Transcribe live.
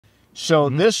So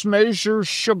this measures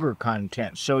sugar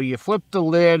content. So you flip the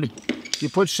lid, you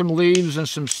put some leaves and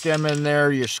some stem in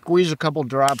there, you squeeze a couple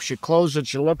drops, you close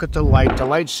it, you look at the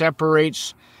light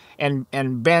separates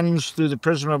and bends through the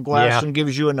prism of glass and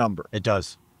gives you a number. It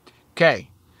does. Okay.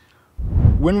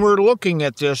 When we're looking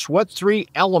at this, what 3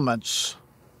 elements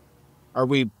are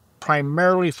we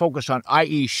primarily focused on,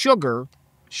 i.e. sugar?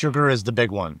 Sugar is the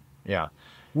big one, yeah.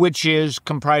 Which is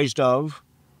comprised of?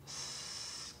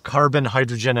 Carbon,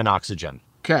 hydrogen, and oxygen.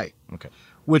 Okay. Okay.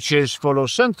 Which is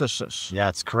photosynthesis. Yeah,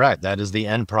 that's correct. That is the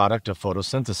end product of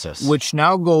photosynthesis. Which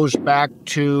now goes back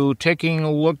to taking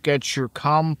a look at your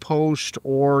compost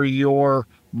or your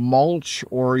mulch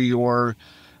or your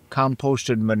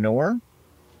composted manure.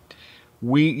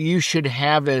 You should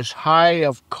have as high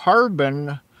of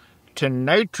carbon to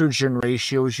nitrogen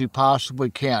ratio as you possibly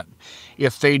can.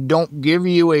 If they don't give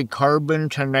you a carbon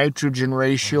to nitrogen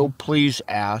ratio, please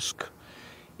ask.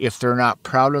 If they're not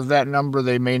proud of that number,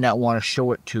 they may not want to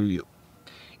show it to you.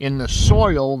 In the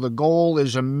soil, the goal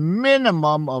is a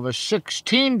minimum of a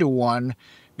 16:1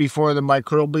 before the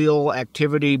microbial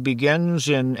activity begins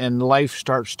and life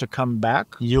starts to come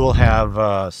back. You will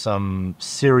have some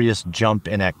serious jump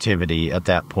in activity at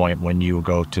that point when you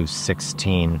go to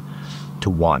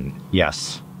 16:1.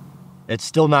 Yes. It's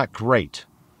still not great,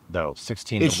 though,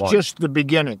 16:1. It's just the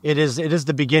beginning. It is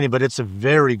the beginning, but it's a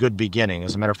very good beginning.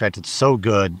 As a matter of fact, it's so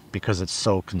good because it's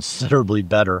so considerably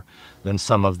better than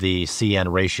some of the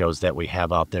CN ratios that we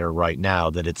have out there right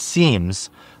now that it seems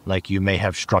like you may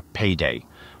have struck payday,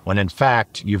 when in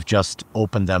fact you've just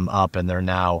opened them up and they're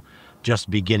now just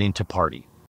beginning to party.